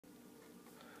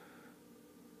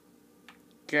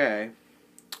Okay.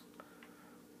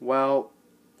 Well,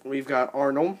 we've got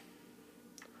Arnold,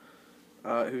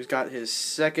 who's got his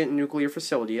second nuclear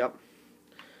facility up.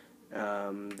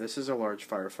 This is a large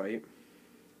firefight.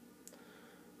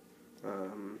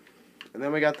 And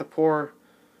then we got the poor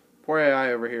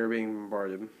AI over here being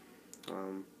bombarded. I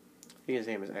think his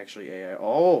name is actually AI.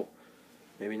 Oh!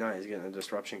 Maybe not. He's getting a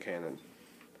disruption cannon.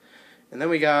 And then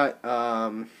we got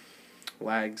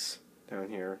Lags down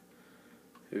here,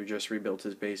 who just rebuilt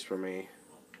his base from a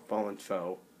fallen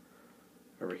foe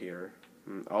over here.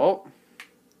 Oh!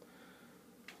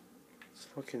 Let's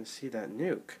look and see that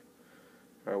nuke.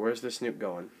 Alright, where's this nuke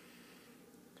going?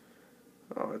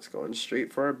 Oh, it's going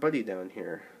straight for our buddy down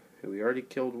here, who we already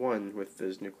killed one with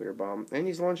his nuclear bomb, and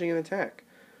he's launching an attack.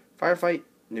 Firefight,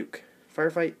 nuke.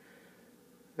 Firefight.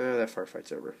 That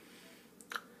firefight's over.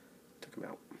 Took him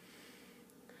out.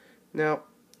 Now,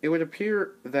 it would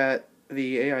appear that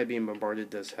the AI being bombarded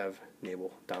does have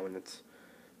naval dominance,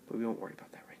 but we won't worry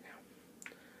about that right now.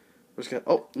 We're just gonna.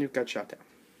 Oh, nuke got shot down.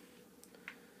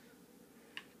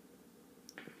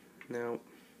 Now,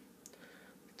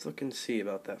 let's look and see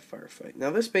about that firefight.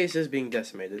 Now, this base is being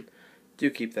decimated. Do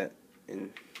keep that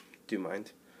in due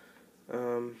mind.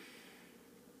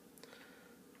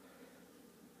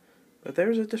 But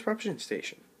there's a disruption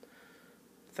station.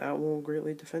 That will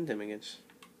greatly defend him against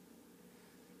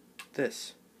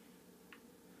this.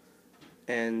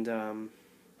 And, well,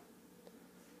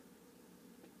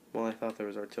 I thought there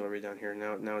was artillery down here.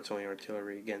 Now it's only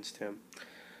artillery against him.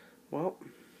 Well,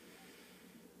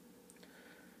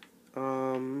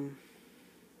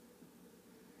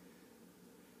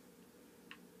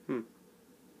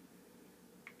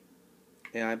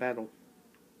 AI battle.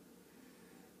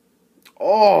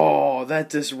 Oh, that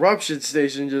disruption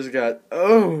station just got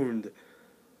owned.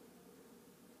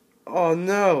 Oh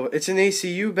no, it's an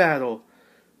ACU battle.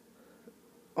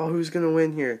 Oh, who's gonna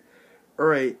win here?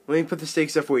 Alright, let me put the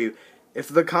stakes up for you. If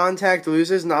the contact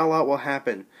loses, not a lot will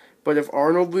happen. But if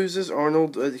Arnold loses,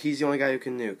 he's the only guy who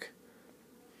can nuke.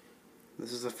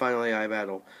 This is the final AI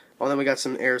battle. Oh, then we got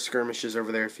some air skirmishes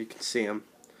over there if you can see them.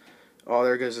 Oh,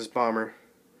 there goes this bomber.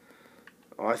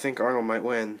 Oh, I think Arnold might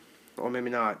win. Oh,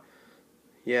 maybe not.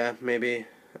 Yeah, maybe.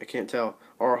 I can't tell.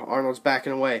 Or Arnold's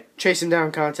backing away. Chase him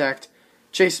down, contact.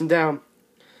 Chase him down.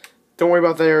 Don't worry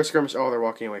about the air skirmish. Oh, they're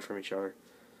walking away from each other.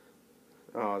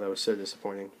 Oh, that was so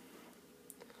disappointing.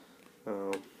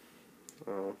 Oh.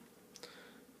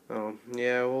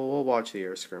 Yeah, we'll watch the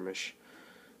air skirmish.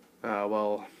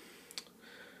 Well,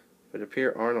 it would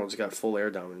appear Arnold's got full air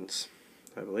dominance.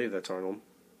 I believe that's Arnold.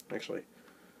 Actually.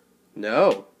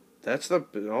 No. That's the...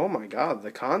 Oh my god,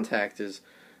 the contact is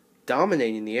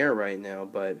dominating the air right now,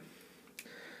 but...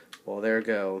 Well, there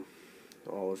go.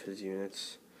 All of his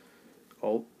units.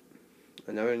 Oh.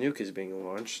 Another nuke is being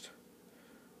launched.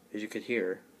 As you could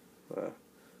hear.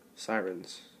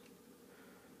 Sirens.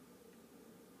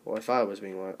 Well, I thought it was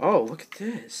being launched. Oh, look at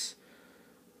this.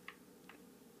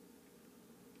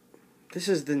 This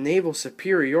is the naval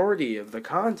superiority of the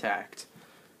contact.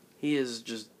 He is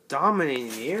just dominating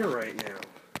the air right now.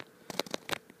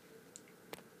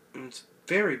 And it's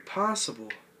very possible.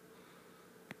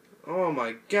 Oh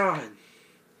my god.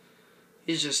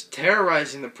 He's just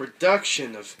terrorizing the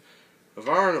production of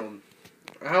Arnold.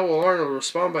 How will Arnold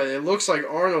respond by it? It looks like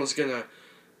Arnold's gonna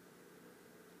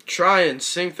try and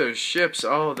sink those ships.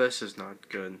 Oh, this is not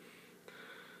good.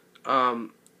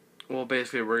 Well,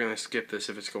 basically, we're gonna skip this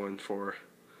if it's going for...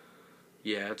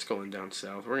 Yeah, it's going down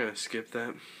south. We're gonna skip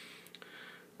that.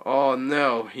 Oh,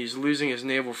 no. He's losing his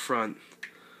naval front.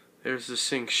 There's the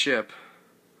sink ship.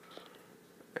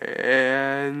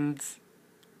 And...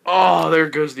 Oh, there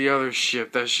goes the other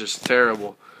ship. That's just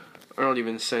terrible. Arnold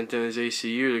even sent in his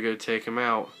ACU to go take him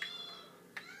out.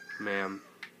 Man.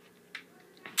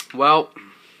 Well,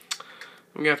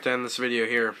 I'm going to have to end this video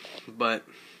here, but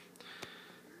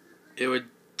it would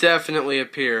definitely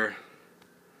appear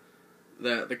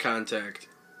that the contact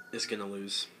is going to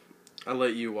lose. I'll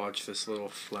let you watch this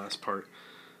little last part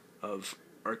of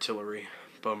artillery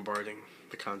bombarding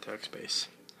the contact space.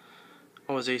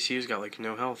 Oh, his ACU's got like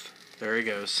no health. There he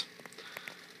goes.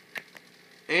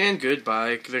 And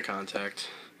goodbye, the contact.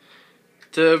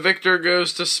 The victor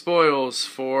goes to spoils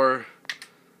for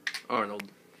Arnold.